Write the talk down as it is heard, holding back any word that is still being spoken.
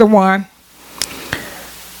chapter 1.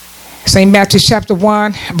 St. Matthew chapter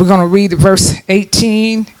 1. We're going to read verse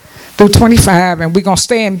 18 through 25, and we're going to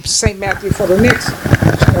stay in St. Matthew for the next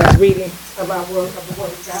reading of the Word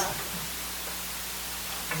of God.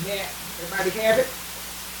 Amen. Everybody have it?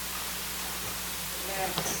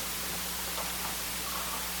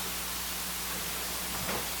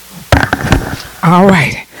 Amen. All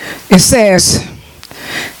right. It says,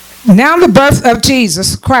 now the birth of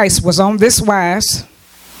Jesus Christ was on this wise,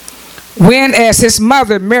 when as his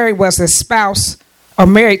mother Mary was espoused or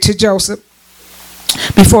married to Joseph,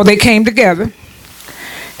 before they came together,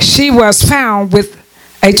 she was found with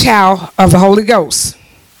a child of the Holy Ghost.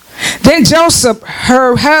 Then Joseph,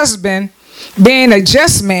 her husband, being a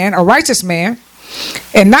just man, a righteous man,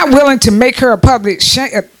 and not willing to make her a public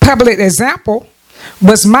example,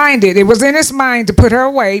 was minded. It was in his mind to put her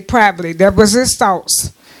away privately. That was his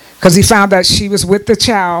thoughts, because he found out she was with the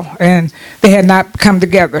child and they had not come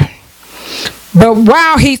together. But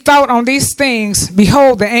while he thought on these things,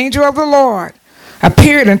 behold, the angel of the Lord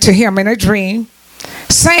appeared unto him in a dream,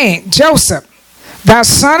 saying, Joseph, thou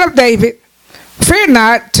son of David, fear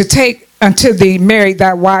not to take unto thee Mary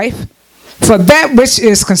thy wife, for that which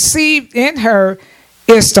is conceived in her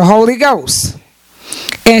is the Holy Ghost.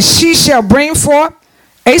 And she shall bring forth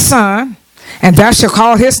a son, and thou shalt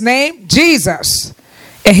call his name Jesus,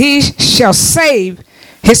 and he shall save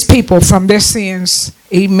his people from their sins.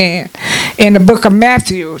 Amen. In the book of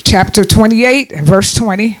Matthew, chapter 28 and verse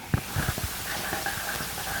 20.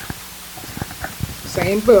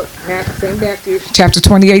 Same book, St. Matthew, chapter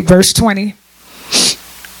 28, verse 20.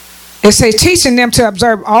 It says, teaching them to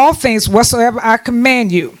observe all things whatsoever I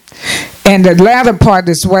command you. And the latter part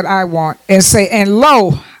is what I want. And say, and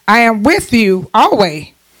lo, I am with you always,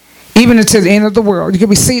 even until the end of the world. You can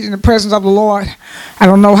be seated in the presence of the Lord. I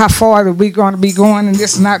don't know how far we're going to be going, and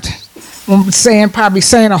this is not probably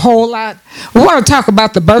saying a whole lot. We want to talk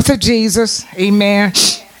about the birth of Jesus. Amen.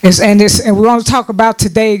 And we want to talk about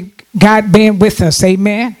today God being with us.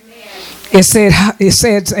 Amen. It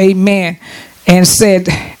says, amen. And said,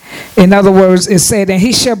 in other words, it said, and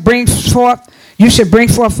he shall bring forth, you shall bring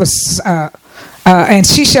forth, and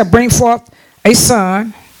she shall bring forth a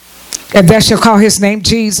son, and thou shalt call his name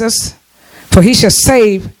Jesus, for he shall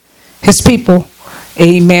save his people,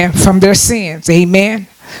 amen, from their sins. Amen.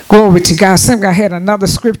 Glory to God. I think I had another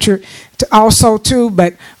scripture also too,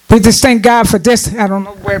 but we just thank God for this. I don't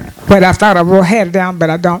know where I thought I had it down, but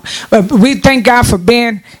I don't. But we thank God for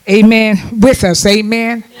being, amen, with us.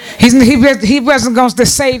 Amen. He wasn't going to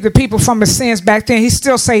save the people from the sins back then. He's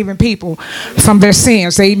still saving people from their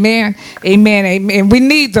sins. Amen. Amen. Amen. We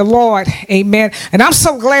need the Lord. Amen. And I'm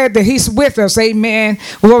so glad that he's with us. Amen.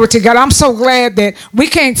 Glory to God. I'm so glad that we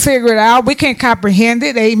can't figure it out. We can't comprehend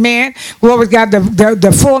it. Amen. Glory to God.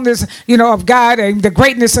 The fullness, of God and the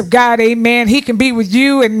greatness of God. Amen. He can be with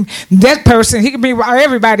you and that person. He can be with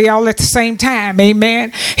everybody all at the same time.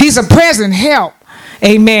 Amen. He's a present help.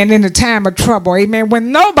 Amen. In the time of trouble. Amen.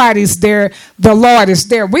 When nobody's there, the Lord is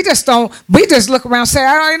there. We just look around and say,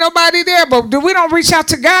 I ain't nobody there, but we don't reach out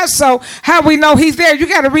to God. So how we know he's there? You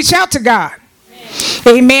got to reach out to God.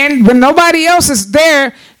 Amen. When nobody else is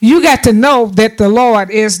there, you got to know that the Lord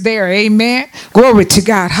is there. Amen. Glory to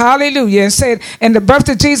God. Hallelujah. And said, and the birth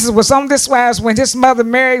of Jesus was on this wise, when his mother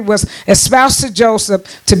Mary was espoused to Joseph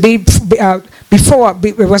before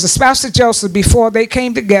they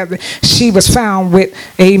came together. She was found with,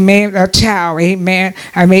 amen, a child. Amen.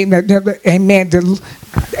 Amen.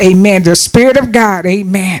 Amen. The Spirit of God,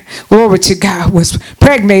 amen. Glory to God, was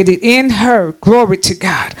pregnated in her. Glory to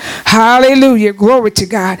God. Hallelujah. Glory to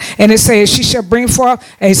God. And it says, she shall bring forth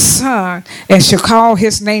a son and shall call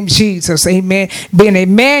his name Jesus. Amen. Being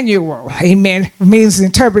Emmanuel. Amen. Means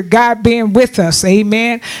interpret God being with us.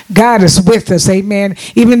 Amen. God is with us. Amen.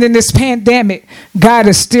 Even in this pandemic, God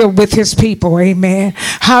is still with his people. Amen.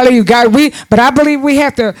 Hallelujah. God, but I believe we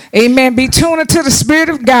have to, amen, be tuned into the Spirit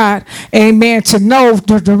of God. Amen. To know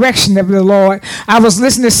the direction of the Lord. I was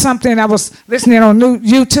listening to something. I was listening on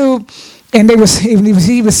YouTube, and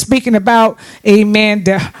he was speaking about, amen,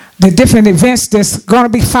 the different events that's going to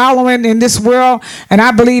be following in this world. And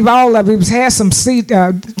I believe all of it has some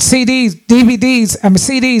CDs, DVDs,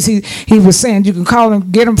 CDs. He was saying you can call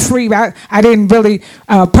them, get them free. I didn't really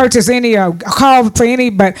purchase any or call for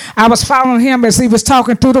any, but I was following him as he was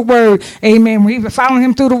talking through the word. Amen. We were following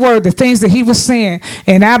him through the word, the things that he was saying.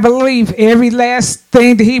 And I believe every last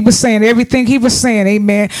thing that he was saying, everything he was saying,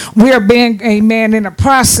 amen, we are being, amen, in a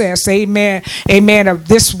process, amen, of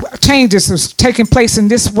this changes is taking place in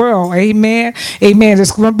this world. world. Amen. Amen.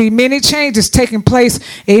 There's going to be many changes taking place.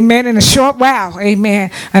 Amen. In a short while.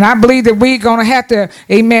 Amen. And I believe that we're going to have to,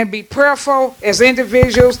 amen, be prayerful as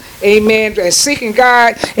individuals. Amen. As seeking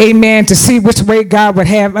God. Amen. To see which way God would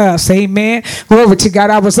have us. Amen. Glory to God.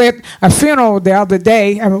 I was at a funeral the other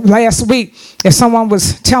day, last week, and someone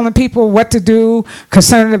was telling people what to do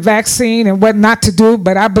concerning the vaccine and what not to do.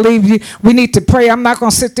 But I believe we need to pray. I'm not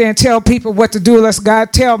going to sit there and tell people what to do unless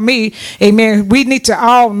God tell me. Amen. We need to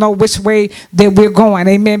all know which way that we're going.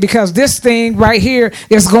 Amen. Because this thing right here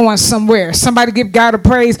is going somewhere. Somebody give God a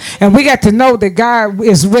praise. And we got to know that God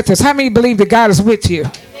is with us. How many believe that God is with you?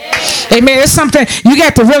 Amen. It's something you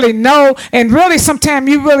got to really know. And really, sometimes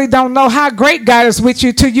you really don't know how great God is with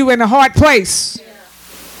you till you in a hard place.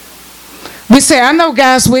 We say, I know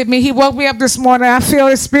God's with me. He woke me up this morning. I feel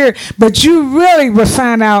His Spirit. But you really will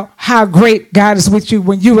find out how great God is with you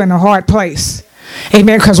when you're in a hard place.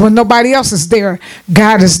 Amen. Because when nobody else is there,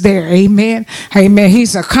 God is there. Amen. Amen.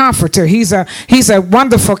 He's a comforter. He's a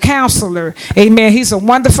wonderful counselor. Amen. He's a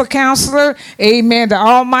wonderful counselor. Amen. The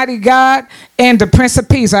Almighty God and the Prince of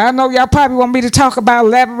Peace. I know y'all probably want me to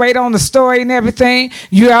elaborate on the story and everything.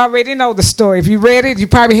 You already know the story. If you read it, you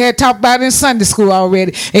probably had talked about it in Sunday school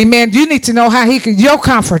already. Amen. You need to know how He can, your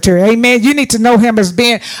comforter. Amen. You need to know Him as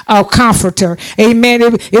being a comforter. Amen.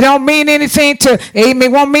 It don't mean anything to, amen.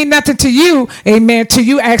 It won't mean nothing to you. Amen. Till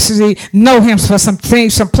you actually know Him for some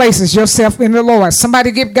things, some places yourself in the Lord.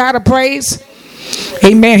 Somebody give God a praise.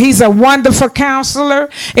 Amen. He's a wonderful counselor.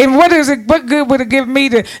 And what good would it give me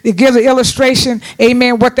to give the illustration,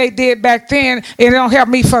 amen, what they did back then, and it don't help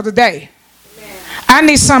me for the day. I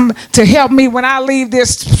need something to help me when I leave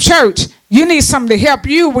this church. You need something to help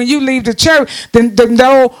you when you leave the church. Then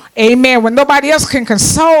know, amen, when nobody else can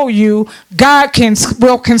console you, God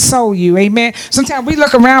will console you. Amen. Sometimes we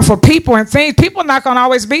look around for people and things. People are not going to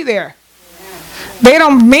always be there. They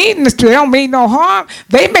don't mean no harm.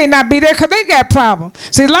 They may not be there because they got problems.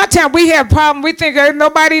 See, a lot of times we have problems. We think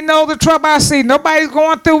nobody knows the trouble I see. Nobody's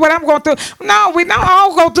going through what I'm going through. No, we don't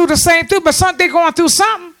all go through the same thing, but they're going through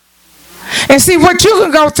something. And see, what you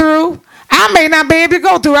can go through, I may not be able to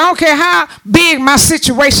go through. I don't care how big my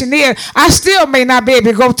situation is. I still may not be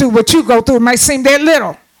able to go through what you go through. It might seem that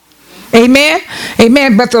little. Amen.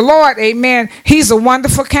 Amen. But the Lord, amen, He's a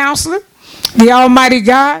wonderful counselor, the Almighty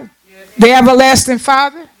God, the everlasting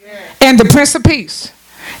Father, and the Prince of Peace.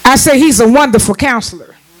 I say He's a wonderful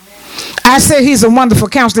counselor. I say He's a wonderful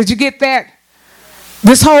counselor. Did you get that?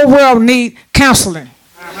 This whole world needs counseling.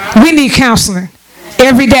 We need counseling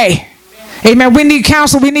every day. Amen. We need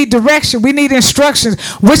counsel. We need direction. We need instructions.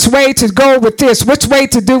 Which way to go with this? Which way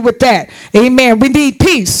to do with that? Amen. We need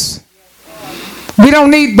peace. We don't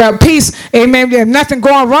need the peace. Amen. If nothing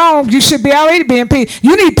going wrong, you should be already be in peace.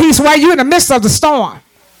 You need peace while you're in the midst of the storm.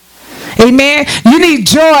 Amen. You need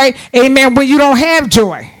joy. Amen. When you don't have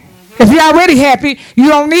joy. If you're already happy, you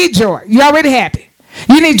don't need joy. You're already happy.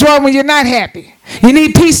 You need joy when you're not happy. You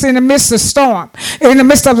need peace in the midst of the storm. In the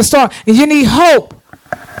midst of the storm. And you need hope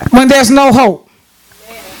when there's no hope.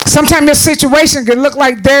 Sometimes your situation can look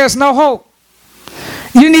like there's no hope.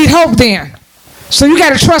 You need hope then. So you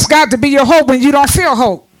got to trust God to be your hope when you don't feel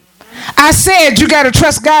hope. I said you got to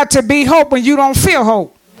trust God to be hope when you don't feel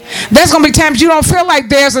hope. There's going to be times you don't feel like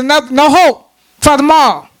there's no hope for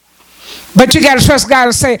tomorrow. But you got to trust God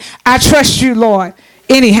and say, I trust you, Lord,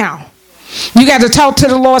 anyhow. You got to talk to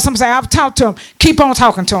the Lord. Some say, I've talked to Him. Keep on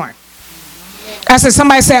talking to Him. I said,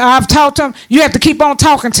 somebody said, I've talked to Him. You have to keep on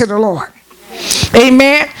talking to the Lord.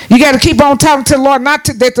 Amen. You got to keep on talking to the Lord. Not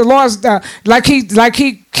to, that the Lord's like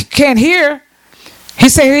he can't hear. He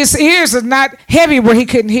said His ears are not heavy where He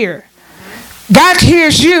couldn't hear. God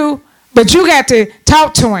hears you, but you got to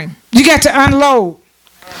talk to Him. You got to unload.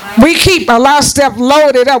 We keep a lot of stuff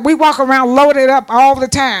loaded up. We walk around loaded up all the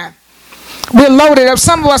time. We're loaded up.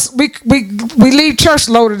 Some of us, we leave church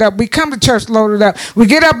loaded up. We come to church loaded up. We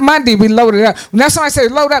get up Monday, we loaded up. When somebody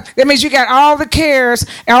says load up, that means you got all the cares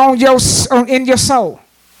in your soul.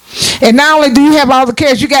 And not only do you have all the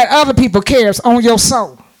cares, you got other people's cares on your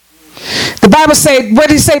soul. The Bible says, what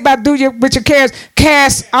did He say about with your cares?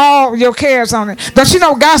 Cast all your cares on it. Don't you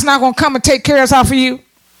know God's not going to come and take cares off of you?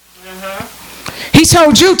 He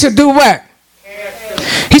told you to do what?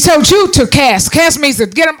 He told you to cast. Cast means to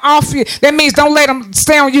get them off you. That means don't let them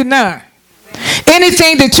stay on you none.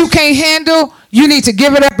 Anything that you can't handle, you need to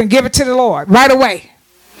give it up and give it to the Lord right away.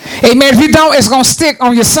 Amen. If you don't, it's going to stick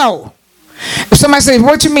on your soul. If somebody says,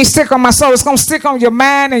 what you mean stick on my soul? It's going to stick on your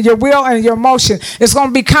mind and your will and your emotion. It's going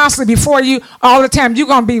to be constantly before you all the time. You're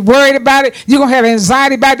going to be worried about it. You're going to have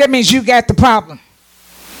anxiety about it. That means you got the problem.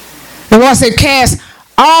 The Lord said, cast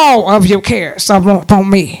all of your cares upon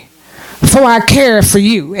me. before I care for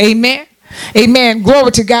you. Amen. Amen.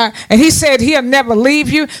 Glory to God. And he said he'll never leave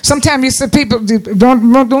you. Sometimes you see people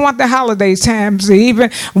don't want the holiday times. Even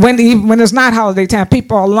when it's not holiday time,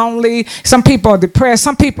 people are lonely. Some people are depressed.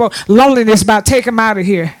 Some people, loneliness about take them out of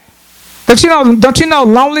here. Don't you know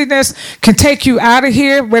loneliness can take you out of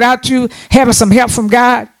here without you having some help from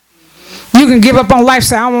God? You can give up on life,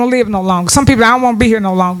 say, I don't want to live no longer. Some people, I don't want to be here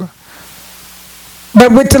no longer.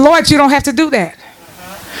 But with the Lord, you don't have to do that.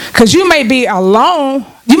 Because you may be alone.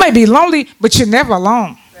 You may be lonely, but you're never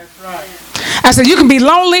alone. That's right. I said, you can be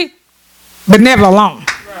lonely, but never alone.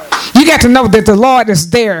 Right. You got to know that the Lord is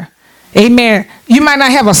there. Amen. You might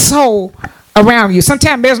not have a soul around you.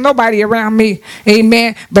 Sometimes there's nobody around me.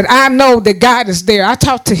 Amen. But I know that God is there. I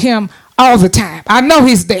talk to him all the time. I know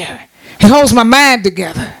he's there. He holds my mind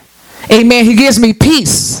together. Amen. He gives me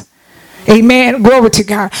peace. Amen. Glory to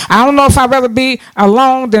God. I don't know if I'd rather be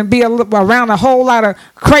alone than be around a whole lot of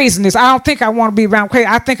craziness. I don't think I want to be around crazy.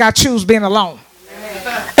 I think I choose being alone.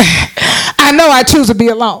 I know I choose to be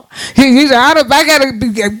alone. I got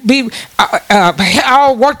to be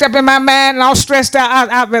all worked up in my mind and all stressed out.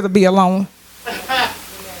 I'd rather be alone.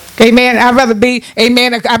 Amen. I'd rather be,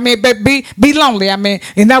 amen, be lonely.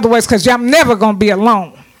 In other words, because I'm never going to be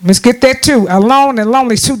alone. Let's get that too. Alone and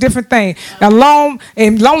lonely is two different things. Alone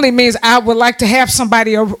and lonely means I would like to have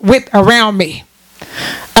somebody around me.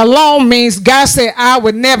 Alone means God said I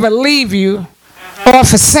would never leave you or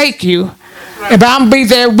forsake you. But I'm going to be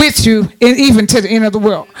there with you even to the end of the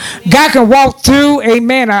world. God can walk through,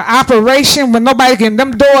 amen, an operation when nobody can,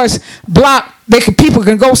 them doors blocked. People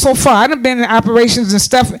can go so far. I've been in operations and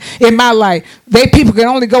stuff in my life. People can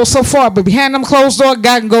only go so far. But behind them closed doors,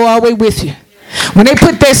 God can go all the way with you. When they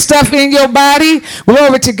put that stuff in your body,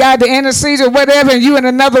 glory to God, the anesthesia, whatever, and you in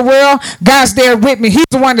another world, God's there with me. He's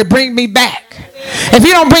the one that bring me back. If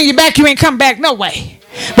he don't bring you back, you ain't come back no way.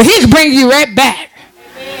 But he can bring you right back.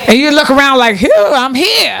 And you look around like, I'm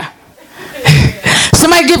here.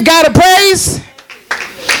 Somebody give God a praise.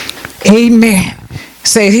 Amen.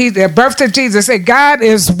 Say the birth of Jesus. Say God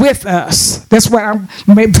is with us. That's what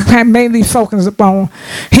I'm mainly focused upon.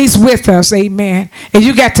 He's with us. Amen. And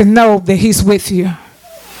you got to know that he's with you.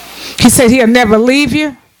 He said he'll never leave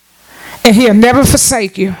you and he'll never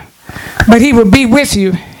forsake you. But he will be with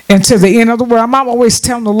you until the end of the world. I'm always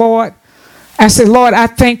telling the Lord, I said, Lord, I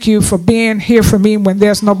thank you for being here for me when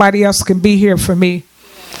there's nobody else can be here for me.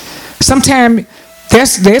 Sometimes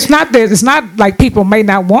it's not like people may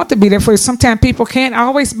not want to be there for you. Sometimes people can't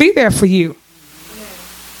always be there for you.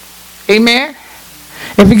 Amen.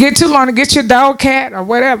 If you get too long to get your dog, cat, or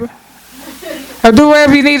whatever, or do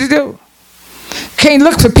whatever you need to do. Can't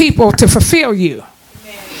look for people to fulfill you.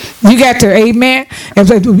 You got to, amen.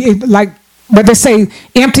 But they say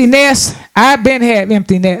empty nest. I've been had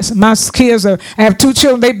empty nest. My kids I have 2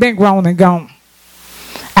 children. They've been grown and gone.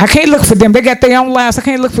 I can't look for them. They got their own lives. I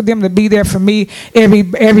can't look for them to be there for me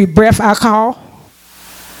every breath I call.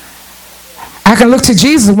 I can look to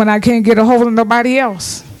Jesus when I can't get a hold of nobody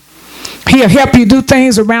else. He'll help you do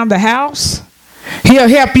things around the house. He'll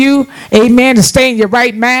help you, amen, to stay in your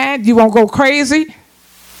right mind. You won't go crazy.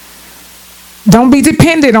 Don't be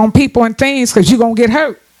dependent on people and things because you're going to get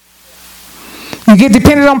hurt. You get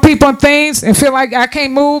dependent on people and things and feel like I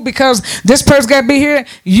can't move because this person got to be here.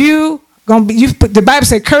 The Bible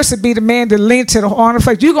says, cursed be the man that leans to the horn of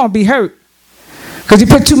faith. You're going to be hurt because you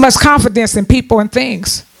put too much confidence in people and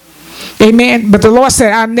things. Amen. But the Lord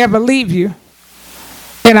said, I'll never leave you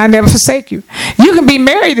and I never forsake you. You can be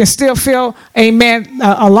married and still feel, amen,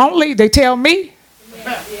 lonely. They tell me.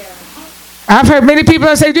 I've heard many people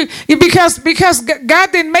that say, because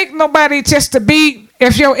God didn't make nobody just to be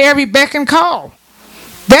if your every beck and call.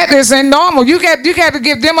 That isn't normal. You got to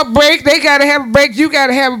give them a break. They got to have a break. You got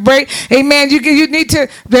to have a break. Amen. You need to.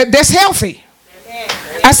 That's healthy.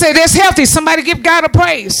 I say that's healthy. Somebody give God a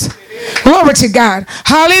praise. Glory to God.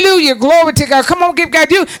 Hallelujah. Glory to God. Come on, give God.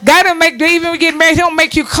 God don't make, even when you get married, he don't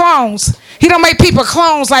make you clones. He don't make people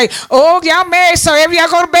clones like, oh, y'all married, so every y'all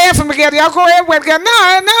go to bathroom together, y'all go everywhere together.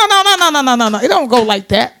 No. It don't go like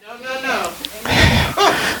that. No.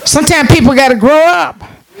 Sometimes people got to grow up.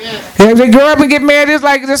 If they grow up and get married, it's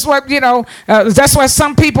like this. What that's why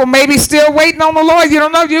some people maybe still waiting on the Lord. You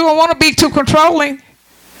don't know. You don't want to be too controlling.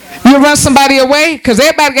 You run somebody away because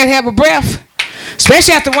everybody got to have a breath,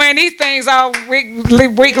 especially after wearing these things all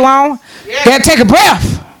week long. Got to take a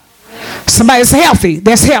breath. Somebody's healthy.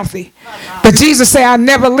 That's healthy. But Jesus said, "I'll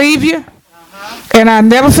never leave you, and I'll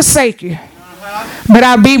never forsake you, but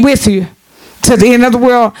I'll be with you to the end of the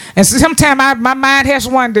world." And sometimes my mind has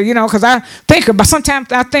wondered, because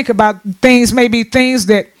sometimes I think about things, maybe things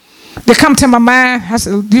that come to my mind. I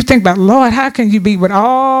said, you think about, Lord, how can you be with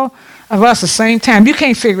all of us the same time. You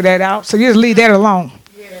can't figure that out, so you just leave that alone.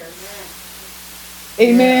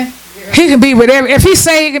 Amen. He can be with everybody. If he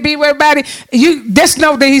say he can be with everybody, you just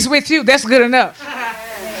know that he's with you. That's good enough.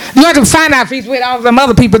 You have to find out if he's with all of them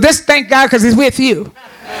other people. Just thank God because he's with you.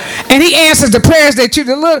 And he answers the prayers that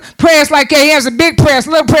the little prayers like that. He has a big prayer,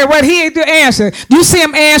 little prayer. What he ain't do answer. You see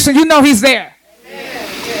him answer, you know he's there.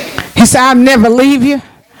 He said, I'll never leave you.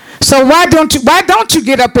 So why don't you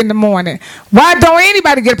get up in the morning? Why don't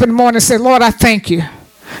anybody get up in the morning and say, Lord, I thank you?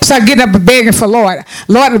 Start getting up and begging for Lord.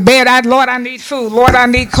 Lord, in bed, Lord, I need food. Lord, I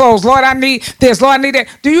need clothes. Lord, I need this. Lord, I need that.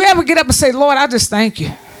 Do you ever get up and say, Lord, I just thank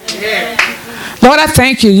you? Yeah. Lord, I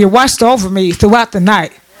thank you. You watched over me throughout the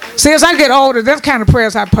night. See, as I get older, that's kind of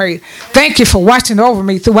prayers I pray. Thank you for watching over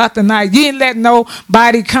me throughout the night. You ain't let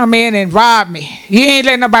nobody come in and rob me. You ain't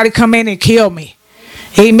let nobody come in and kill me.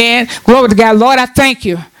 Amen. Glory to God. Lord, I thank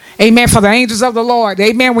you. Amen. For the angels of the Lord.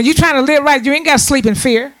 Amen. When you're trying to live right, you ain't got to sleep in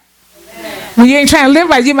fear. When you ain't trying to live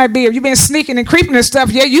right, you might be, if you've been sneaking and creeping and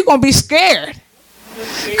stuff, yeah, you're going to be scared.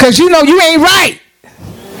 Because you know you ain't right.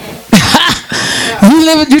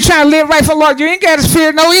 You're trying to live right for the Lord. You ain't got to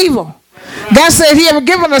fear no evil. God said he ever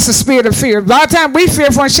given us a spirit of fear. A lot of times we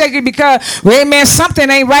fear for and shaky because, well, amen, something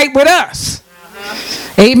ain't right with us.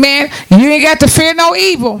 Amen. You ain't got to fear no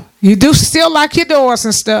evil. You do still lock your doors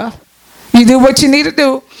and stuff. You do what you need to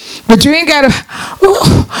do. But you ain't got to,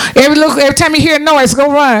 every time you hear a noise,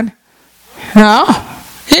 go run. No,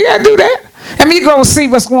 you ain't got to do that. I mean, you go see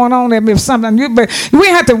what's going on there, if something. But we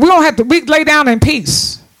don't have to. We lay down in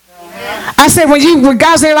peace. I said, when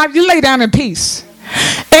God's in your life, you lay down in peace,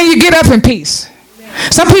 and you get up in peace.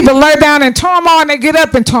 Some people lay down in turmoil and they get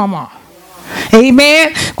up in turmoil.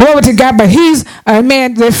 Amen. Glory to God. But he's a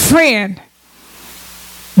man, the friend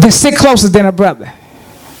that sit closer than a brother.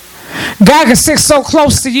 God can sit so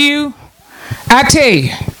close to you. I tell you,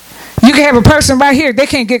 you can have a person right here. They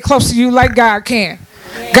can't get close to you like God can.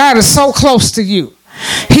 God is so close to you.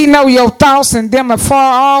 He knows your thoughts and them are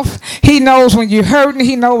far off. He knows when you're hurting.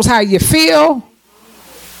 He knows how you feel.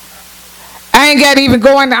 I ain't got to even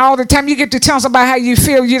go in all the time. You get to tell somebody how you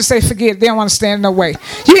feel. You just say, forget it. They don't want to stand no way.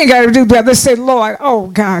 You ain't got to do that. They say, Lord, oh,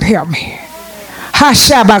 God, help me.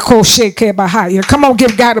 Come on,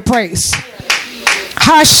 give God a praise.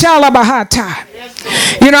 You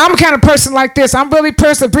know, I'm the kind of person like this. I'm really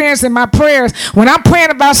perseverance in my prayers. When I'm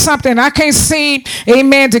praying about something I can't seem,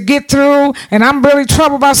 amen, to get through, and I'm really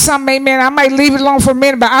troubled about something, amen, I might leave it alone for a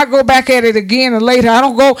minute, but I go back at it again and later. I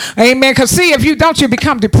don't go, amen, because see, if you don't, you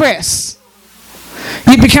become depressed.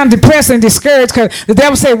 You become depressed and discouraged because the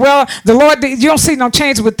devil say, well, the Lord, you don't see no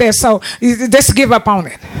change with that, so just give up on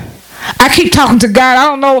it. I keep talking to God. I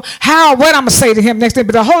don't know what I'm going to say to him next day,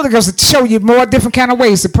 but the Holy Ghost will show you more different kind of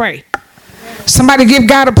ways to pray. Somebody give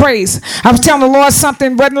God a praise. I was telling the Lord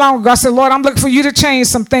something wasn't long ago. I said, Lord, I'm looking for you to change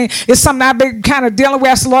something. It's something I've been kind of dealing with.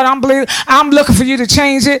 I said, Lord, I'm looking for you to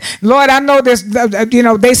change it. Lord, I know there's,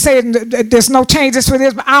 they say there's no changes for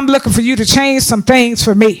this, but I'm looking for you to change some things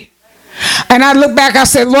for me. And I look back, I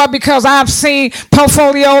said, Lord, because I've seen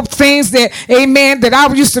portfolio things that, amen, that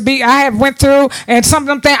I used to be, I have went through, and some of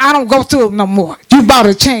them things I don't go through no more. You bought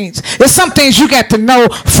a change. There's some things you got to know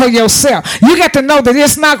for yourself. You got to know that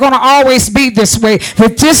it's not going to always be this way.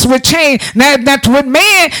 That this would change. Now, with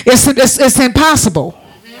man, it's impossible.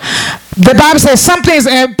 The Bible says some things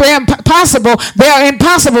are impossible. They are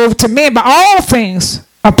impossible to men, but all things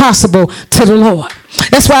are possible to the Lord.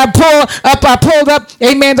 That's why I pulled up,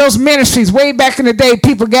 amen, those ministries way back in the day.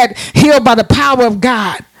 People got healed by the power of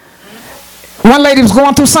God. One lady was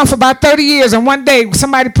going through something for about 30 years, and one day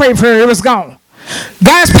somebody prayed for her, it was gone.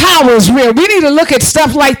 God's power is real. We need to look at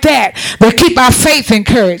stuff like that keep our faith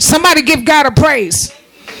encouraged. Somebody give God a praise.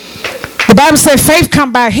 The Bible says faith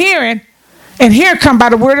come by hearing, and hearing come by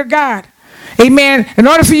the word of God. Amen. In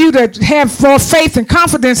order for you to have more faith and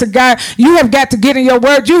confidence in God, you have got to get in your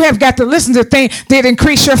word. You have got to listen to things that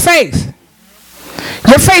increase your faith.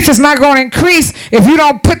 Your faith is not going to increase if you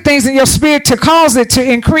don't put things in your spirit to cause it to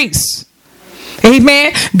increase.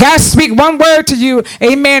 Amen. God speak one word to you.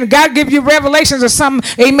 Amen. God give you revelations or something,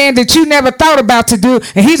 amen, that you never thought about to do.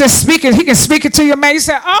 And he just speaking. He can speak it to you, man. You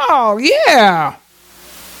say, oh, yeah.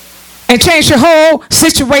 And change your whole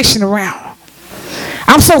situation around.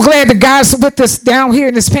 I'm so glad that God's with us down here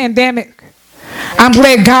in this pandemic. I'm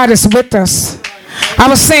glad God is with us. I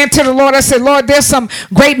was saying to the Lord, I said, Lord, there's some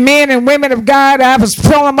great men and women of God. I was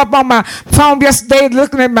pulling them up on my phone yesterday,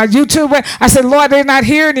 looking at my YouTube. I said, Lord, they're not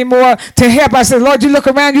here anymore to help. I said, Lord, you look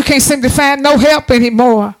around, you can't seem to find no help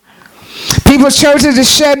anymore. People's churches are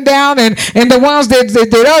shutting down, and the ones that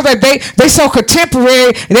they so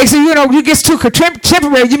contemporary. They say, you get too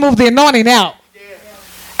contemporary, you move the anointing out.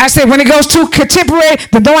 I said, when it goes too contemporary,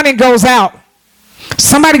 the anointing goes out.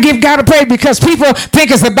 Somebody give God a praise, because people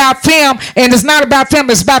think it's about them, and it's not about them.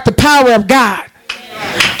 It's about the power of God.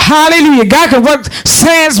 Hallelujah. God can work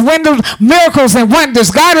signs, wonders, miracles, and wonders.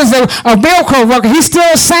 God is a miracle worker. He's still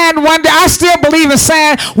a sign, wonder. I still believe in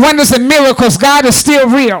signs, wonders, and miracles. God is still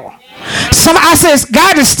real. I says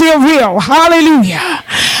God is still real. Hallelujah.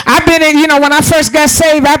 I've been in, when I first got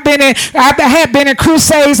saved, I have been in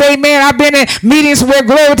crusades, amen. I've been in meetings where,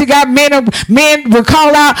 glory to God, men would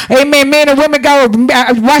call out, amen, men and women go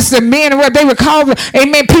watch the men, and they would call,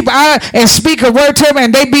 amen, people out and speak a word to them,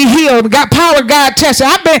 and they be healed. Got power, God touched.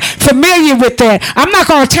 I've been familiar with that. I'm not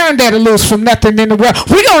going to turn that loose from nothing in the world.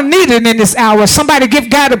 We're going to need it in this hour. Somebody give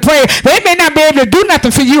God a praise. They may not be able to do nothing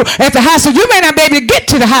for you at the hospital. You may not be able to get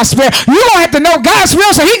to the hospital. You're going to have to know God's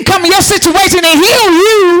will so he can come in your situation and heal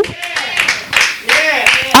you.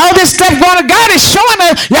 All this stuff going on, God is showing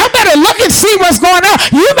us. Y'all better look and see what's going on.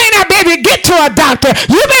 You may not be able to get to a doctor.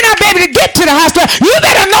 You may not be able to get to the hospital. You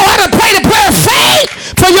better know how to pray the prayer of faith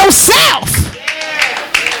for yourself.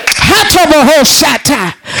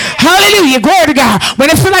 Hallelujah. Glory to God. When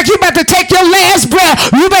it feels like you're about to take your last breath,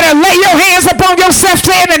 you better lay your hands upon yourself,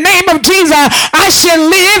 say in the name of Jesus, I shall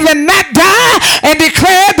live and not die, and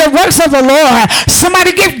declare the works of the Lord.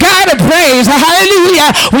 Somebody give God a praise.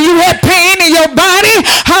 Hallelujah. When you have pain in your body,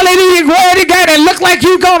 hallelujah, glory to God, and look like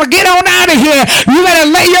you're going to get on out of here, you better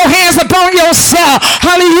lay your hands upon yourself.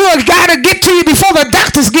 Hallelujah. God will get to you before the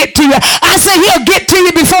doctors get to you. I say he'll get to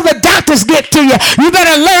you before the doctors get to you. You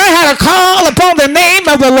better learn how to call upon the name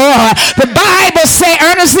of the Lord. The Bible say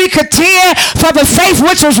earnestly contend for the faith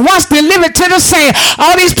which was once delivered to the saint.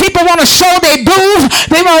 All these people want to show their booth.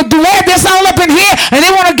 They want to wear this all up in here, and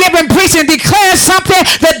they want to give and preach and declare something.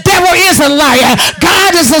 The devil is a liar.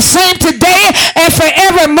 God is the same today and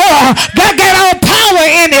forevermore. God got all power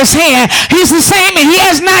in his hand. He's the same and he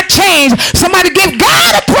has not changed. Somebody give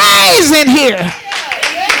God a praise in here.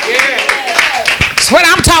 That's what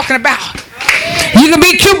I'm talking about. You can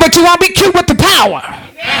be cute, but you won't be cute with the power.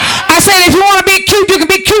 I said if you want to be cute, you can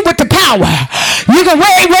be cute with the power. You can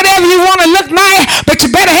wear whatever you want to look nice, but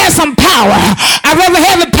you better have some power. I'd rather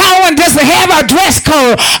have the power and just have a dress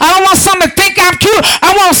code. I don't want someone to think I'm cute.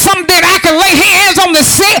 I want something that I can lay hands on the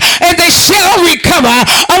sick and they shall recover.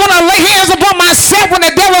 I want to lay hands upon myself when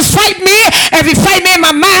the devil's fighting me, if he fight me in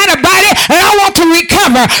my mind or body, and I want to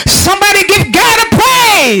recover. Somebody give God a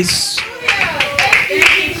praise.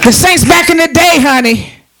 The saints back in the day,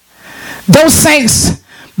 honey, those saints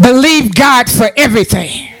believed God for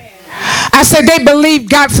everything. I said they believed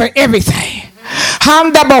God for everything. Some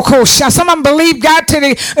of them believed God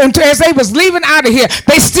as they was leaving out of here.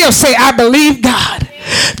 They still say, I believe God.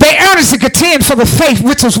 They earnestly contend for the faith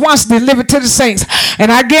which was once delivered to the saints. And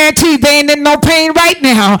I guarantee they ain't in no pain right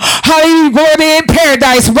now. Hallelujah, going in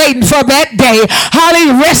paradise waiting for that day.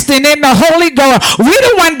 Hallelujah, resting in the Holy Ghost. We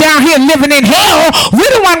the one down here living in hell. We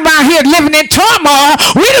the one down here living in turmoil.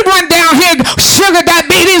 We the one down here sugar,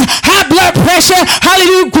 diabetes, high blood pressure.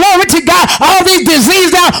 Hallelujah, glory to God. All these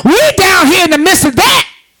diseases out. We down here in the midst of that.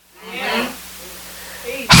 Yeah.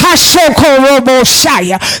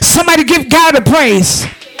 Somebody give God a praise.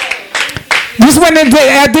 This one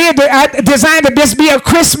I designed to just be a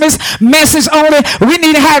Christmas message only. We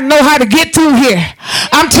need to know how to get through here.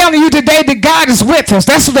 I'm telling you today that God is with us.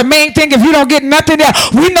 That's the main thing. If you don't get nothing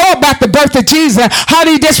else, we know about the birth of Jesus. How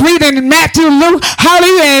do you just read in Matthew, Luke?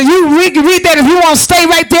 Hallelujah. And you read that if you want to stay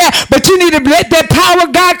right there, but you need to let that power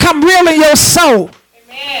of God come real in your soul.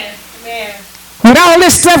 Amen. Amen. With all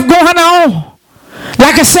this stuff going on.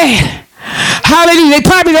 Like I said, hallelujah, they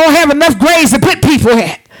probably don't have enough graves to put people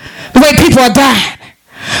at the way people are dying.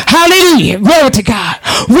 Hallelujah, glory to God.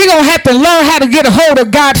 We're going to have to learn how to get a hold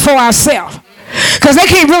of God for ourselves, because they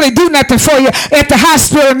can't really do nothing for you at the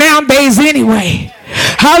hospital nowadays anyway.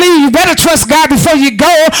 Hallelujah, you better trust God before you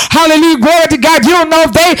go. Hallelujah, glory to God. You don't know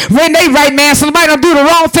if they right, man, so somebody don't do the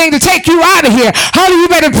wrong thing to take you out of here. Hallelujah, you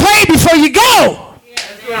better pray before you go.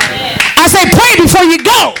 I say pray before you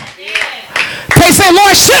go. They say,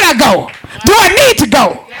 Lord, should I go? Do I need to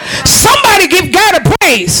go? Somebody give God a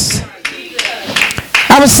praise.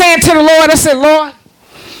 I was saying to the Lord, I said, Lord,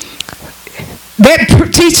 that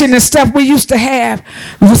teaching and stuff we used to have,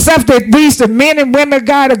 the stuff that the men and women of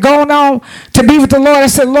God are going on to be with the Lord, I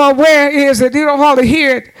said, Lord, where is it? You don't hardly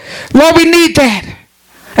hear it. Lord, we need that.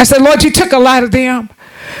 I said, Lord, you took a lot of them.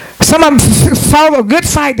 Some of them fought a good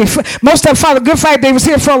fight. Most of them fought a good fight. They was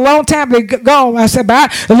here for a long time. They gone. I said,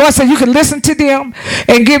 but the Lord said, you can listen to them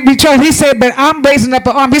and give me trust. He said, but I'm raising up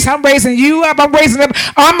an army. He said, I'm raising you up. I'm raising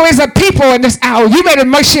up people in this hour. You better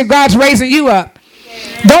make sure God's raising you up.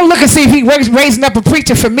 Yeah. Don't look and see if he's raising up a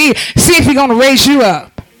preacher for me. See if he's going to raise you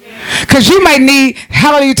up. Because you might need,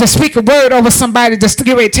 hallelujah, to speak a word over somebody just to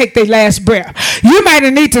get ready to take their last breath. You might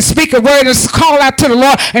need to speak a word and call out to the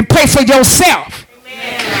Lord and pray for yourself.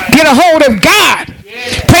 Amen. Get a hold of God.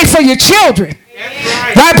 Yes. Pray for your children.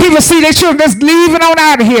 Right. A lot of people see their children just leaving on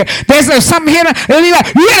out of here. There's something here. You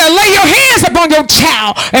gotta lay your hands upon your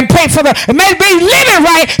child and pray for them. And maybe they living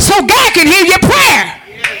right so God can hear your prayer.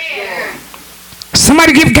 Yes.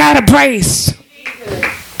 Somebody give God a praise.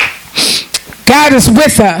 God is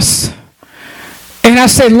with us. And I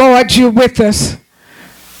said, Lord, you're with us.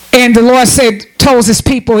 And the Lord said, told his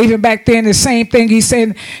people, even back then, the same thing. He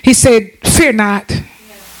said, fear not.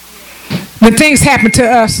 When things happen to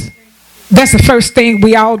us, that's the first thing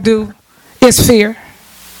we all do is fear.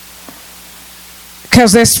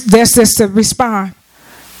 Because that's just to respond.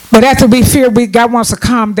 But after we fear, God wants to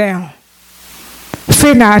calm down.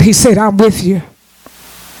 Fear not, he said, I'm with you.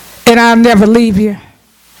 And I'll never leave you.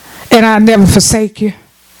 And I'll never forsake you.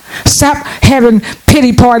 Stop having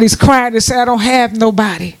pity parties, crying and say, I don't have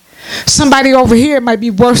nobody. Somebody over here might be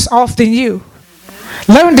worse off than you.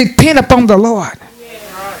 Learn to depend upon the Lord.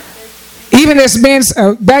 Even as men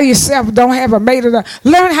by yourself don't have a mate.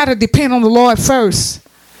 Learn how to depend on the Lord first.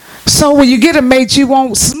 So when you get a mate, you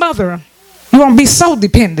won't smother him. You won't be so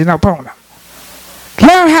dependent upon him.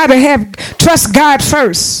 Learn how to trust God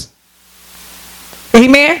first.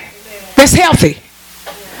 Amen? That's healthy.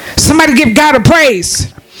 Somebody give God a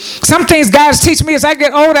praise. Some things God's teaching me as I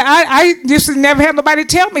get older. I used to never have nobody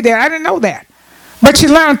tell me that. I didn't know that. But you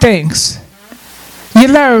learn things. You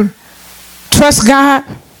learn. Trust God.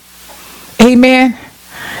 Amen.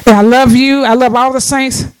 And I love you. I love all the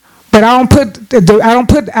saints. But I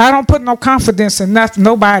don't put no confidence in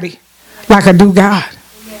nobody like I do God.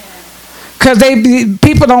 Because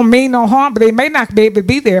people don't mean no harm, but they may not be able to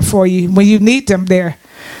be there for you when you need them there.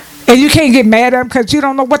 And you can't get mad at them because you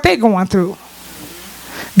don't know what they're going through.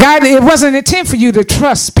 God, it wasn't intent for you to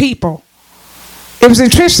trust people. It was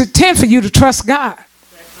intent for you to trust God.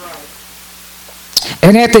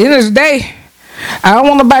 And at the end of the day, I don't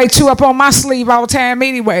want nobody to up on my sleeve all the time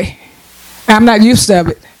anyway. I'm not used to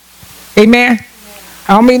it. Amen?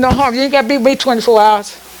 I don't mean no harm. You ain't got to be with me 24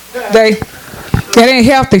 hours a day. That ain't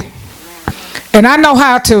healthy. And I know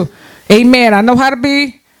how to, amen, I know how to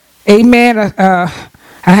be, amen,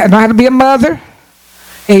 I know how to be a mother.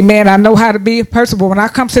 Amen. I know how to be a person. But when I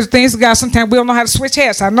come to the things of God, sometimes we don't know how to switch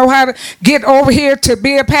hats. I know how to get over here to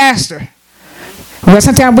be a pastor. Well,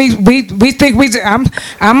 sometimes we think I'm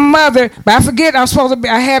a mother, but I forget I'm supposed to be.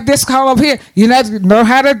 I have this call over here. You know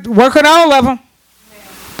how to work with all of them.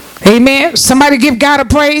 Amen. Somebody give God a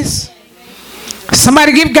praise.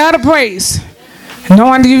 Somebody give God a praise.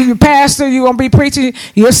 Knowing you pastor, you're going to be preaching,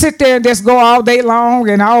 you'll sit there and just go all day long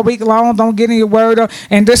and all week long, don't get any word,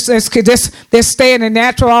 and just stay in the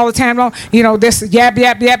natural all the time long. You know, this yap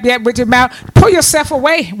with your mouth. Pull yourself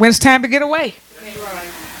away when it's time to get away.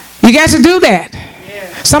 You got to do that.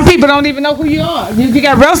 Some people don't even know who you are. You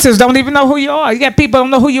got relatives don't even know who you are. You got people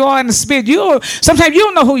don't know who you are in the spirit. Sometimes you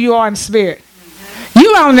don't know who you are in the spirit. You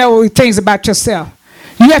don't know things about yourself.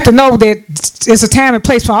 You have to know that it's a time and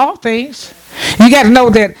place for all things. You got to know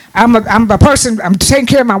that I'm a person. I'm taking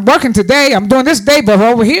care of my working today. I'm doing this day, but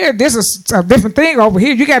over here, this is a different thing. Over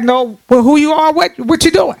here, you got to know who you are, what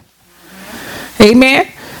you're doing. Amen.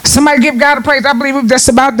 Somebody give God a praise. I believe we're just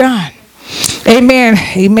about done. Amen.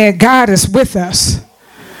 Amen. God is with us.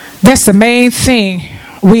 That's the main thing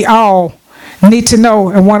we all need to know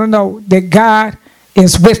and want to know, that God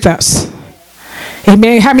is with us.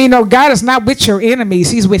 Amen. How many know God is not with your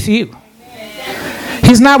enemies? He's with you.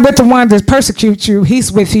 He's not with the one that persecutes you.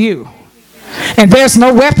 He's with you. And there's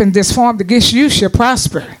no weapon that's formed against you shall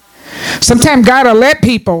prosper. Sometimes God will let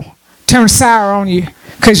people turn sour on you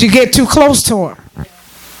because you get too close to him.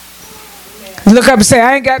 Look up and say,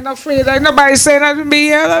 I ain't got no friends. Ain't nobody saying nothing to me.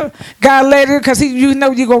 God let it because you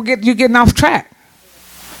know you're getting off track.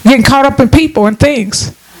 You're getting caught up in people and things.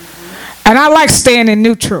 And I like staying in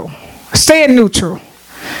neutral. Staying neutral.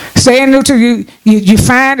 Staying neutral, you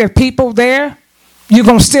find if people there, you're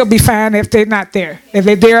going to still be fine if they're not there. If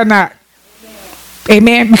they're there or not.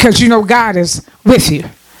 Amen. Because you know God is with you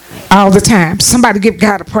all the time. Somebody give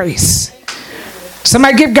God a praise.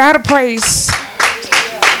 Somebody give God a praise.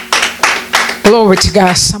 Glory to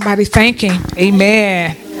God. Somebody thank him.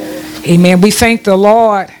 Amen. Amen. We thank the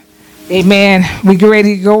Lord. Amen. We get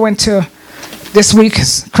ready to go into this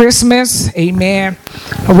week's Christmas. Amen.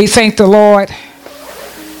 We thank the Lord.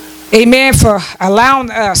 Amen. For allowing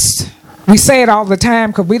us. We say it all the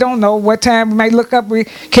time because we don't know what time we may look up. We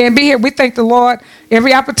can't be here. We thank the Lord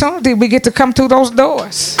every opportunity we get to come through those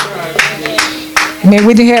doors. Man,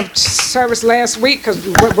 we didn't have service last week because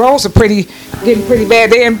roads are getting pretty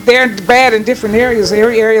bad. They're bad in different areas.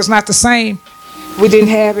 Every area is not the same. We didn't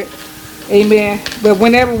have it. Amen. But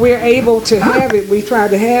whenever we're able to have it, we try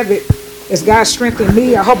to have it. As God strengthened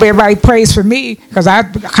me, I hope everybody prays for me because I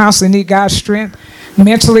constantly need God's strength,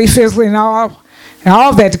 mentally, physically, and all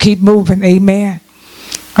that to keep moving. Amen.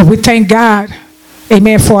 And we thank God,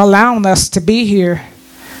 amen, for allowing us to be here.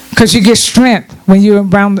 Because you get strength when you're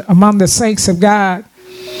among the saints of God.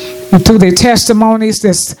 And through their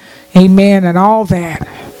testimonies, amen, and all that.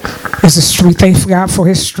 We thank God for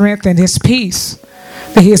his strength and his peace.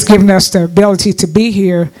 That he has given us the ability to be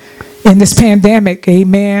here in this pandemic.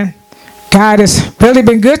 Amen. God has really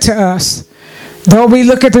been good to us. Though we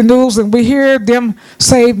look at the news and we hear them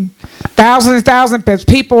say thousands and thousands of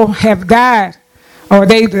people have died. Or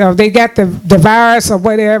they got the virus or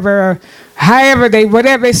whatever. However,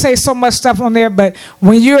 whatever they say, so much stuff on there. But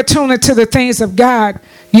when you're attuned to the things of God,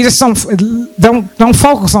 you just don't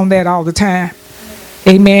focus on that all the time.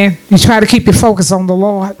 Amen. You try to keep your focus on the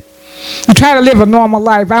Lord. You try to live a normal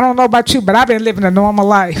life. I don't know about you, but I've been living a normal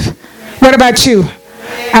life. What about you?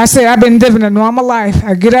 I said I've been living a normal life.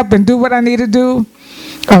 I get up and do what I need to do.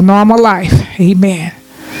 A normal life. Amen.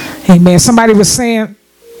 Amen. Somebody was saying,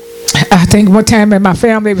 I think one time in my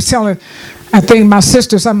family was telling, I think my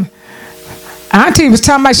sister, some auntie was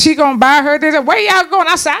talking about she gonna buy her this. Where y'all going?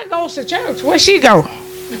 I said, I go to church. Where she go?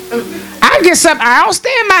 I get something. I don't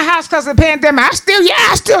stay in my house because of the pandemic.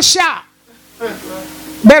 I still shop.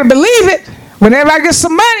 Better believe it. Whenever I get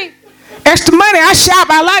some money, extra money, I shop.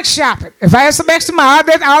 I like shopping. If I have some extra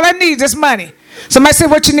money, all I need is money. Somebody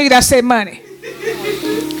said, what you need? I said money.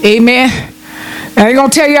 Amen. I ain't gonna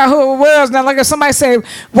tell y'all who it was. Now, like if somebody say,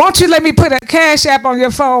 won't you let me put a Cash App on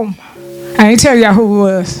your phone? I ain't tell y'all who it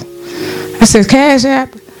was. I said, Cash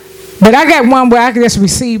App? But I got one where I can just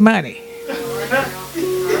receive money.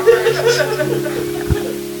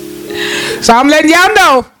 So I'm letting y'all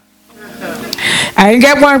know. I ain't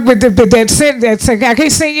got one with that say, I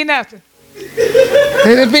can't send you nothing.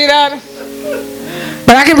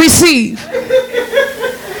 But I can receive.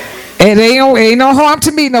 It ain't no harm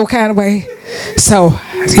to me no kind of way. So,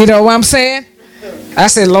 you know what I'm saying? I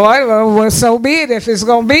said, Lord, well, so be it if it's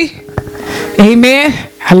going to be. Amen.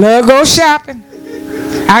 I love go shopping.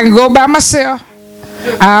 I can go by myself.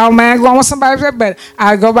 I don't mind going with somebody else, but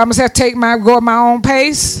I go by myself, go at my own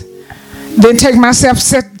pace, then take myself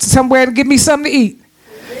somewhere to get me something to eat.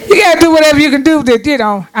 You got to do whatever you can do that, you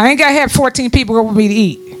know. I ain't got to have 14 people over me to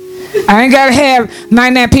eat. I ain't got to have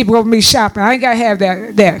 99 people over me shopping. I ain't got to have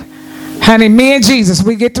that. Honey, me and Jesus,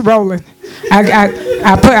 we get to rolling.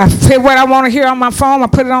 I put what I want to hear on my phone. I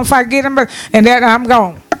put it on if I get them, and then I'm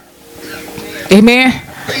gone. Amen.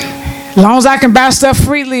 As long as I can buy stuff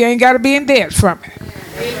freely, I ain't got to be in debt from it.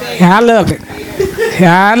 Yeah, I love it.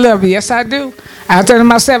 Yeah, I love it. Yes, I do. I tell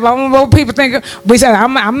myself, I don't know what people think. We said,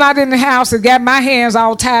 I'm not in the house and got my hands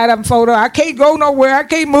all tied up and folded. I can't go nowhere. I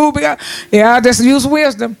can't move. Yeah, I just use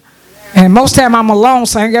wisdom. And most time I'm alone,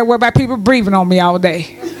 so I ain't got to worry about people breathing on me all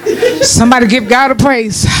day. Somebody give God a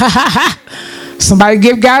praise. Somebody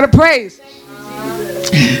give God a praise.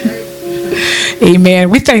 Amen.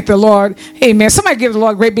 We thank the Lord. Amen. Somebody give the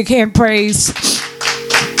Lord a great big hand praise.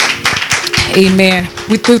 Amen.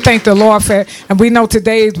 We do thank the Lord for it. And we know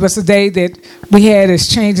today was the day that we had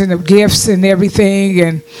exchanging of gifts and everything.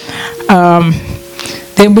 And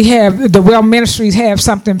then we have the Well Ministries have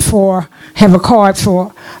a card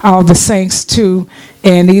for all the saints too.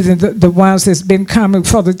 And even the ones that's been coming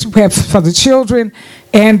for the children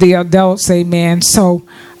and the adults. Amen. So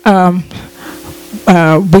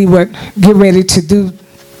we would get ready to do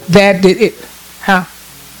that.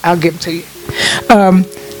 I'll give them to you.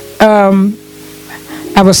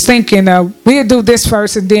 I was thinking we'll do this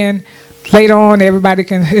first, and then later on everybody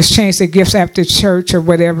can exchange their gifts after church or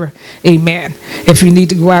whatever. Amen. If you need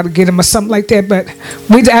to go out and get them or something like that. But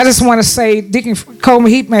I just want to say, Deacon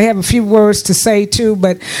Coleman, he may have a few words to say too,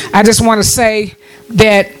 but I just want to say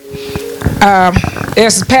that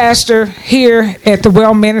as a pastor here at the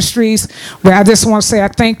Well Ministries, where I just want to say I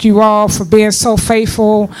thank you all for being so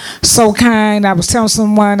faithful, so kind. I was telling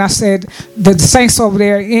someone, I said the saints over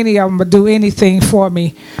there, any of them would do anything for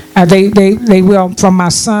me. They will, from my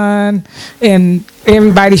son and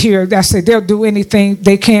everybody here. I said they'll do anything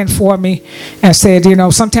they can for me. And I said, you know,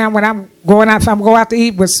 sometime when I'm going out, if I'm going out to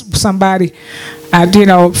eat with somebody,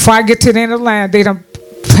 before I get to the end of the line, they done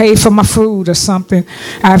pay for my food or something.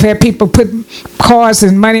 I've had people put cards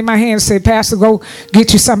and money in my hand and say, Pastor, go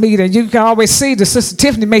get you something to eat. And you can always see the Sister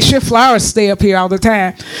Tiffany make sure flowers stay up here all the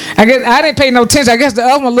time. I didn't pay no attention. I guess the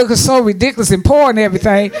other one looking so ridiculous and poor and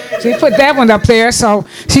everything. She put that one up there. So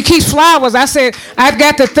she keeps flowers. I said, I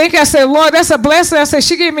got to think. I said, Lord, that's a blessing. I said,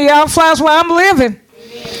 she gave me all flowers while I'm living.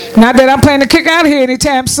 Not that I'm planning to kick out of here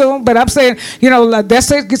anytime soon, but I'm saying,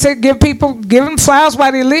 that's it. Give them flowers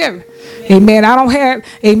while they live. Amen.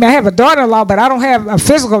 I have a daughter-in-law, but I don't have a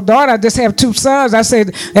physical daughter. I just have 2 sons. I said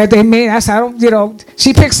that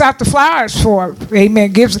she picks out the flowers for her.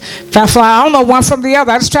 Amen. Gives flower. I don't know one from the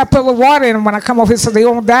other. I just try to put a little water in them when I come over here so they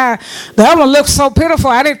won't die. The other one looks so pitiful.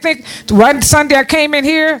 I didn't think one Sunday I came in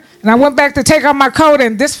here and I went back to take off my coat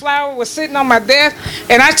and this flower was sitting on my desk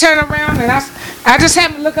and I turned around and I just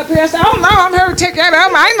happened to look up here. I said, oh no, I'm here to take that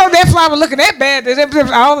out. I didn't know that flower was looking that bad.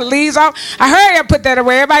 All the leaves off. I heard I put that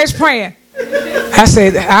away. Everybody's praying. I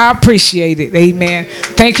said, I appreciate it. Amen.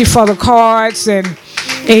 Thank you for the cards and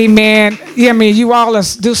amen. Yeah, I mean, you all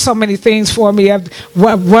do so many things for me.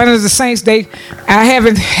 One of the saints, I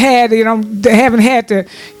haven't had to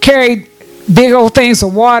carry big old things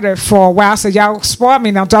of water for a while. So y'all spoiled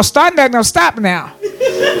me now. Y'all starting that, now stop now.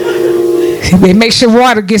 They make sure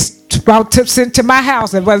water gets sent to my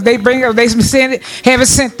house. And whether they bring it or they send it, have it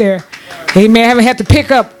sent there. Amen. I haven't had to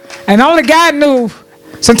pick up. And only God knew.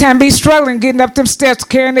 Sometimes be struggling getting up them steps,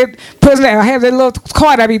 carrying it, putting it. I have that little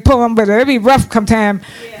cart I be pulling, but it'd be rough come time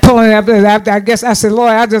pulling it up. I guess I said,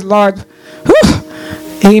 Lord, whew,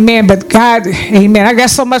 amen. But God, amen. I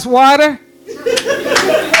got so much water.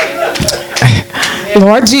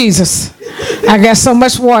 Lord Jesus, I got so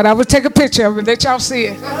much water. I would take a picture of it, let y'all see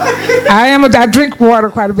it. I drink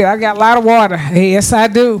water quite a bit. I got a lot of water. Yes, I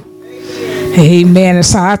do. Amen. And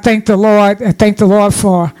so I thank the Lord. I thank the Lord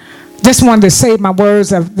for. Just wanted to say my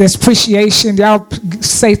words of this appreciation. Y'all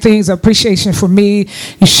say things of appreciation for me.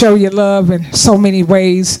 You show your love in so many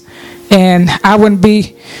ways. And I wouldn't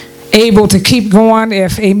be able to keep going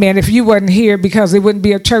if you wasn't here, because it wouldn't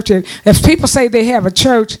be a church. If people say they have a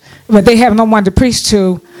church, but they have no one to preach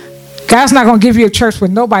to, God's not going to give you a church with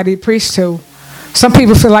nobody to preach to. Some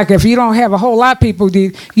people feel like if you don't have a whole lot of people,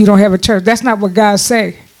 you don't have a church. That's not what God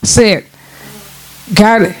said.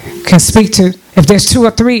 God can speak to, if there's 2 or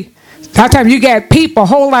 3. A lot of times you got people, a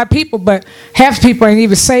whole lot of people, but half the people ain't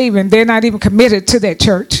even saved and they're not even committed to that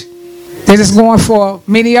church. They're just going for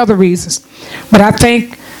many other reasons. But I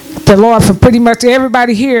thank the Lord for pretty much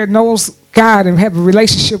everybody here knows God and have a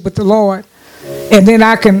relationship with the Lord. And then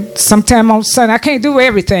I can, sometime on Sunday, I can't do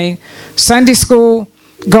everything. Sunday school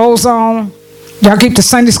goes on. Y'all keep the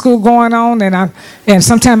Sunday school going on, and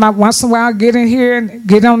sometimes once in a while I get in here and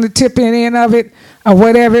get on the tip end of it or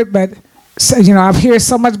whatever, but so, I've heard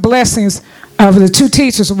so much blessings of the 2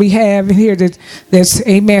 teachers we have in here that's,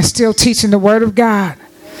 amen, still teaching the Word of God.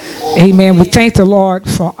 Amen. We thank the Lord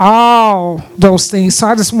for all those things. So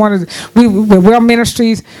I just wanted, with Well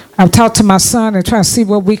Ministries, I've talked to my son and trying to see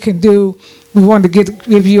what we can do. We wanted to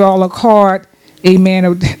give you all a card.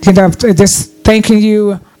 Amen. Just thanking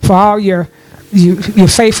you for all your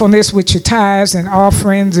faithfulness with your tithes and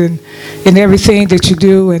offerings and everything that you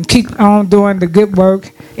do, and keep on doing the good work.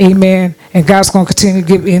 Amen. And God's going to continue to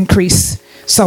give increase